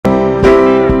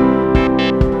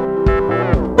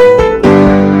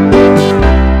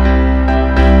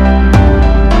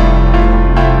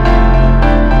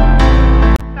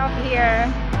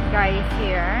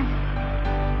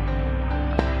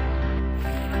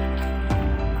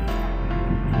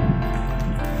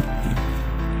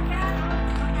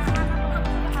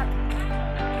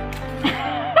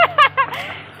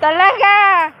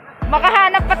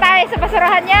Makahanap pa tayo sa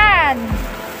basurahan yan.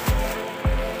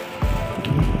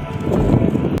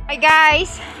 Hi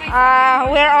guys,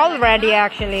 we're all ready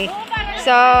actually.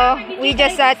 So we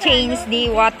just changed the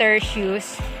water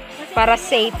shoes para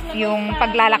safe yung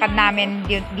paglalakad namin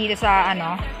dito sa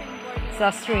sa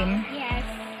stream. Yes.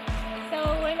 So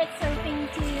we're not surfing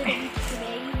to the beach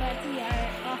today, but we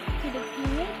are off to the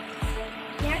pool.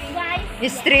 Yes, guys.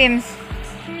 Streams.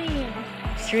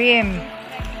 Stream.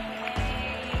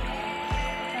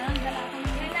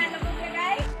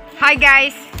 Hi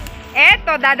guys.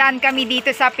 Eto, dadaan kami dito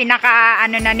sa pinaka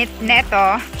na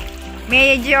neto.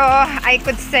 Medyo I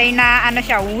could say na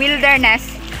siya, wilderness.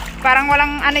 Parang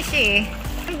walang siya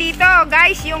eh. Dito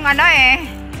guys, yung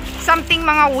something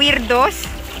mga weirdos.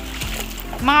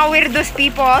 Mga weirdos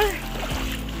people.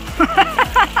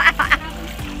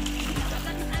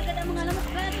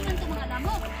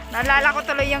 Naalala ko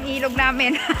tuloy yung ilog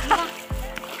namin.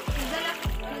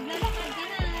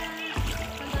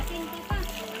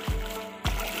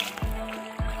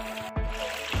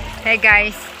 Hey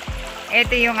guys,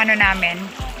 ito yung namin.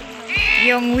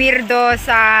 Yung weirdo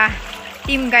sa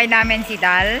team guy namin, si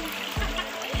Dal.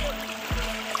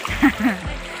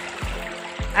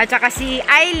 At saka si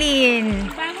Eileen,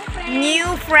 new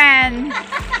friend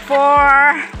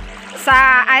for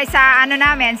sa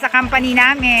namin, sa company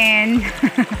namin.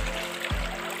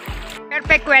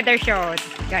 Perfect weather shot,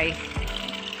 guys.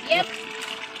 Yep.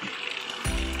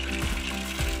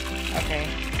 Okay.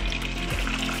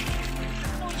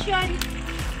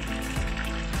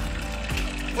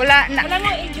 Wala mo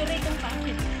injury itong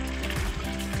pangit.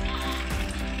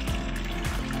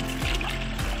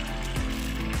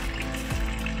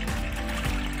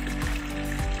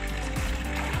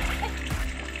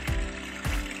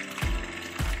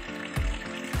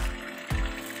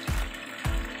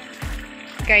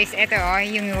 Guys, ito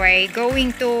yung way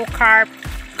going to Carp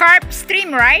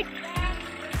stream, right?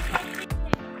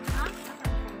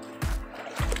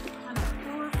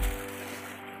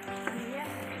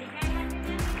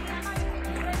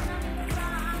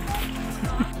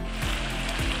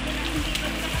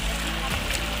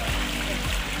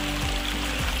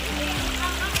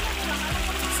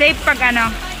 Safe pag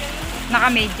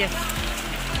naka-medyas.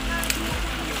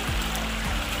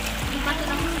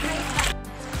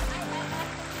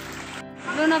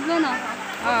 Blue na.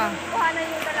 Oh. Kuha na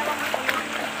yung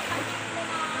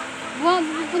dalawang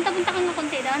punta-punta ka ng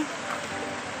konti doon.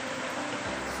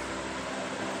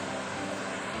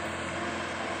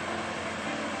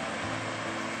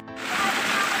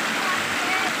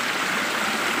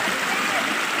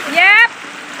 Yep.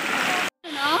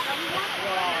 No?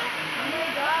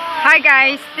 Hi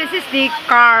guys, this is the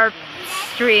Carp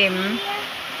stream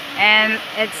and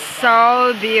it's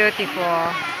so beautiful.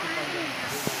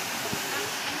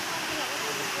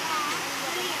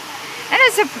 And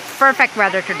it's a perfect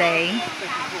weather today.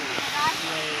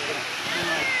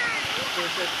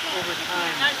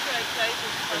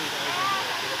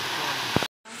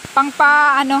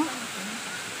 Pangpa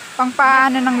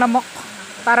ng lamok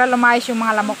para lumayas yung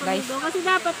mga lamok, guys. Kasi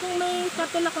dapat kung may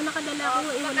shuttle ako nakadala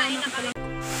ko, wala na ako.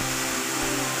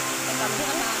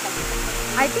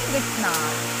 I think it's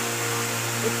not.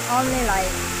 It's only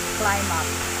like climb up.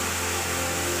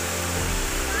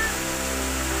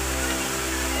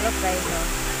 Look right here.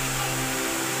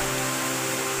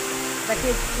 But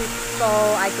it's so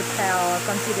I could tell,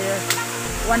 consider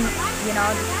one,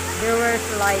 there was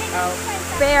like a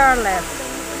perilous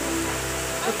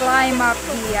to climb up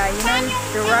the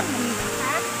rocky.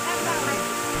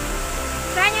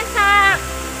 Saan yan sa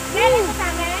amin?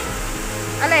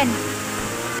 Alin?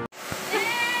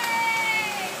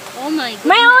 Oh my God.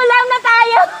 May ulam na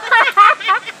tayo!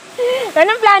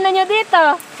 Anong plano nyo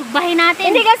dito? Sugbahin natin.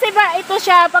 Hindi kasi ba ito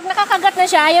siya, pag nakakagat na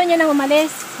siya, ayaw niya nang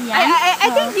umalis. Yan. I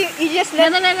think you just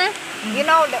let let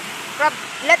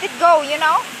it go,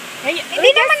 Hindi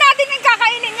naman natin yung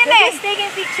kakainin yan eh. Just take a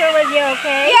picture with you,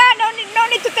 okay? Yeah, no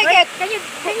need to take it. Can you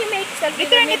make selfie?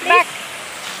 Return it back.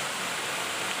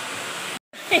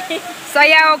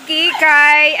 Sayaoki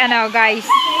kay, guys.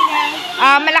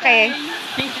 Malaki.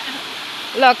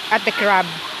 Look at the crab.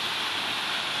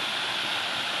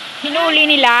 Hinuli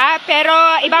nila,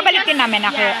 pero ibabalik din namin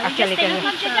actually.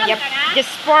 Yep,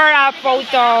 just for a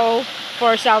photo,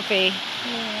 for selfie.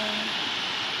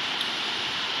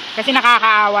 Kasi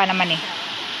nakakaawa naman eh.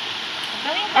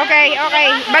 Okay.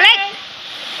 Balik!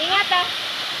 Ingat ah.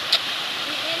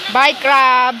 Bye,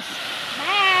 crabs!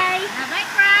 Bye! Bye,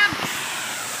 crabs!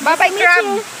 Bye, crab!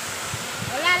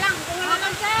 Wala lang,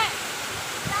 kumulaman siya.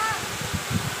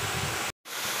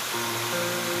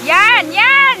 Yan!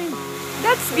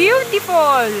 That's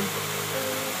beautiful!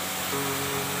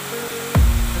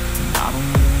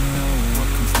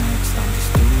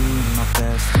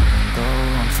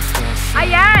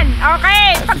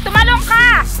 Okay, pag tumalong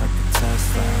ka.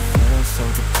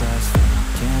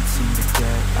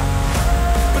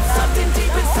 But something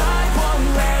deep inside won't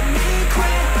let me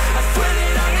quit. I swear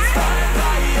that I'm inspired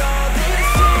by all this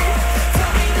shit.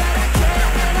 Tell me that I can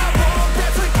and I won't.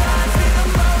 That's what guides me the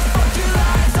most. Fuck your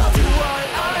lies, I'll do what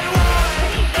I want.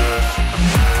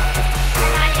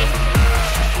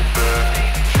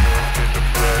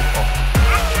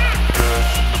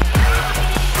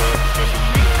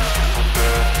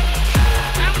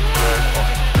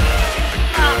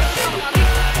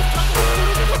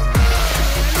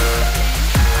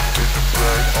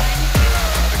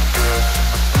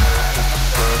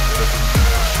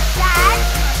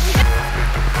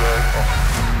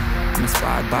 I'm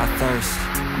inspired by thirst,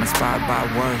 I'm inspired by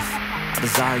worth. I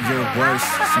desire your worst,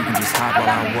 so you can just hide while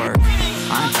I work.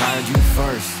 I ain't tired, you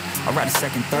first. I'll write a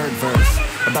second, third verse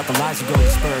about the lies you go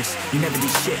disperse. You never do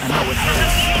shit, I know it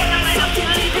hurts.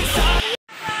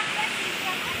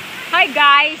 Hi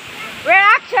guys, we're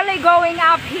actually going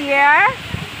up here,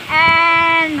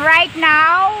 and right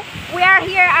now we are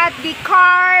here at the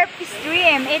Carp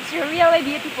stream. It's really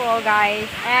beautiful, guys,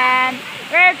 and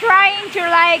we're trying to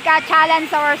like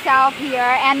challenge ourselves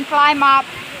here and climb up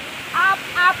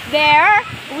there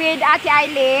with Ate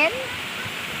Eileen.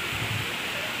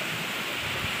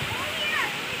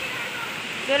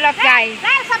 So look, guys.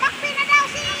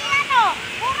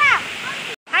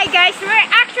 Hi guys, we're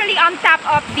actually on top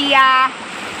of the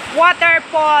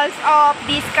waterfalls of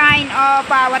this kind of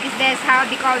what is this? How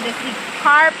do you call this? The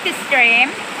Carp stream.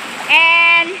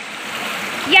 And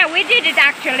yeah, we did it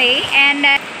actually.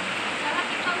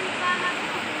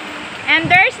 And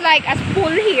there's like a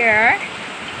pool here.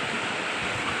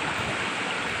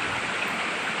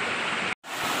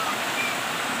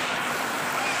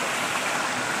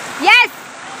 Yes.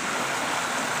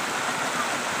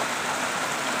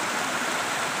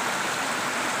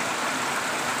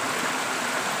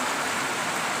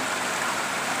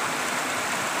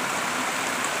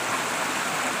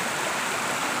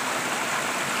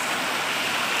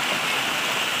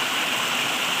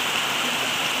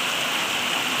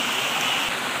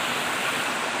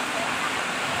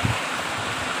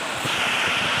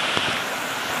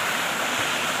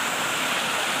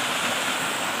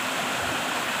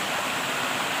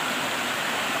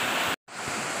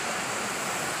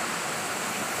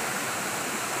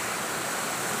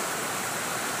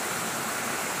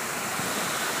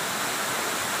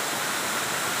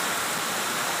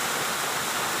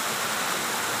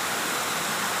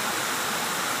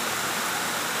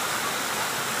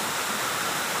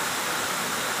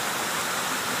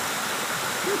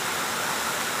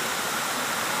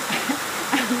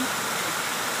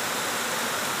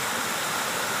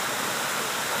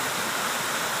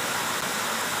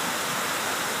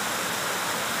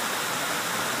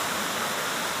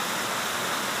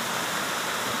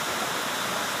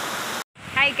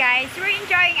 Hi guys, we're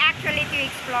enjoying actually to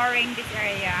exploring this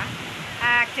area.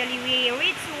 Actually, we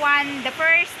reached the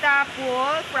first pool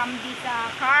from this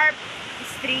Carp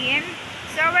stream.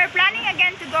 So we're planning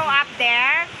again to go up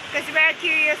there because we're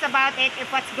curious about it,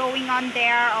 if what's going on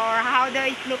there or how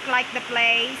does it look like the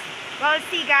place. We'll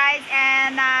see, guys,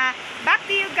 and back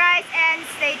to you guys, and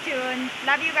stay tuned.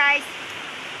 Love you guys.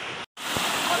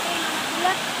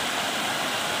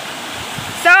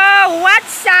 So,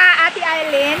 what's Ate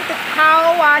Eileen to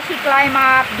how she climb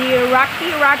up the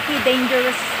rocky,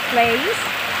 dangerous place?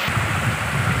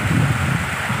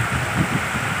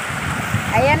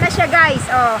 Ayan na siya, guys.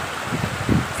 Oh,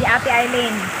 si Ate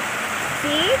Eileen.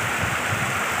 See?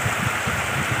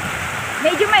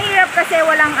 Medyo mahirap kasi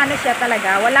walang ano siya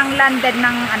talaga, walang landed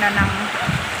ng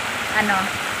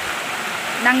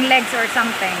ng legs or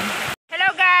something.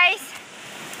 Hello, guys.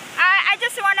 I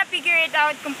just wanna figure it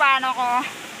out kung paano ko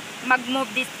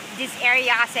mag-move this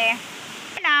area kasi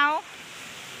now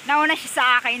nauna siya sa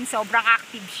akin, sobrang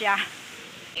active siya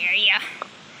area.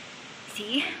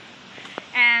 See?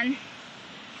 And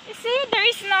you see, there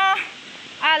is no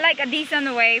like a decent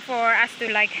way for us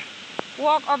to like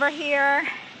walk over here.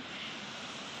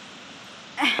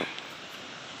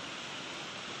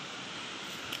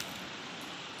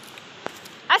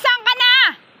 Asan ka na?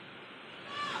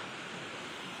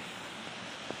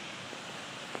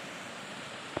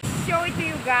 Show it to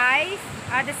you guys,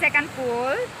 the second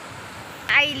pool.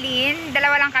 Eileen,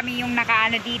 dalawa lang kami yung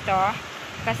nakaano dito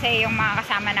kasi yung mga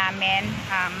kasama namin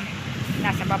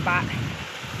nasa baba.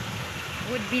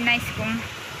 Would be nice kung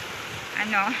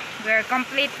we're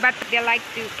complete, but they like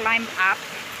to climb up.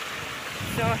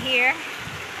 So here,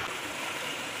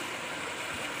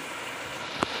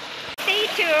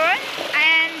 stay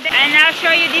tuned and I'll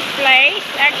show you this place.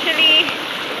 Actually,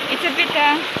 it's a bit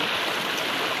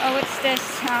Oh, what's this?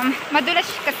 Madulas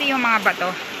kasi yung mga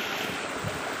bato.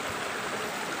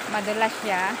 Madulas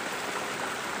siya.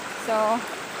 So,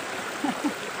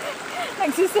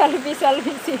 nagsiselfie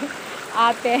si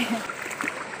ate.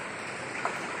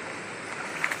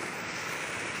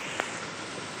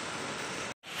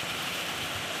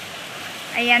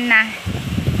 Ayan na.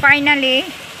 Finally.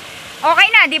 Okay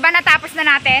na, di ba natapos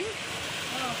na natin?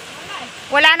 Oh, wala eh.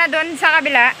 Wala na doon sa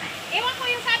kabila. Ewan ko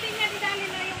yung sabi niya, didali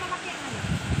na yung mamakyan ano.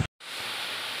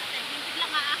 Bigla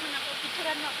aahon ako,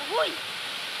 picturean mo ako. Huy!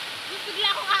 Bigla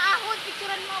akong aahon,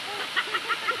 picturean mo ako.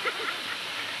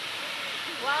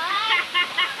 Wow!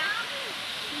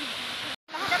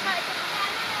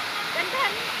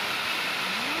 Gandahan.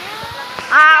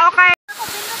 Okay. Ako,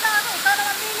 pindot na ako. Ikaw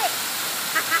naman pili.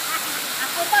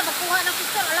 Ako ba, magkuha ng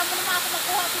picture. Alam mo naman ako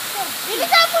magkuha ng picture.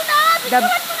 Bilisan mo na!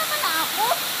 Picturean mo naman ako.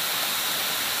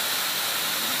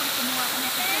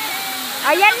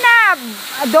 Ayan na.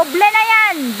 Doble na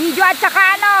yan. Video at saka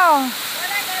ano.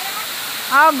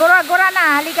 Oh, gura-gura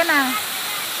na. Halika na.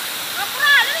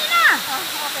 Kapra, dali na!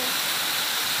 Okay.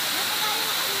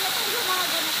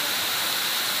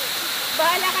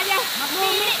 Bahala ka niya.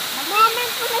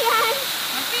 Moment mo na yan.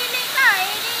 Magpili ka.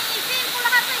 I-seal ko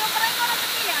lahat sa'yo para ikaw na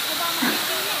magpili. Ako ba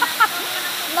magpili?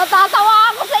 Natatawa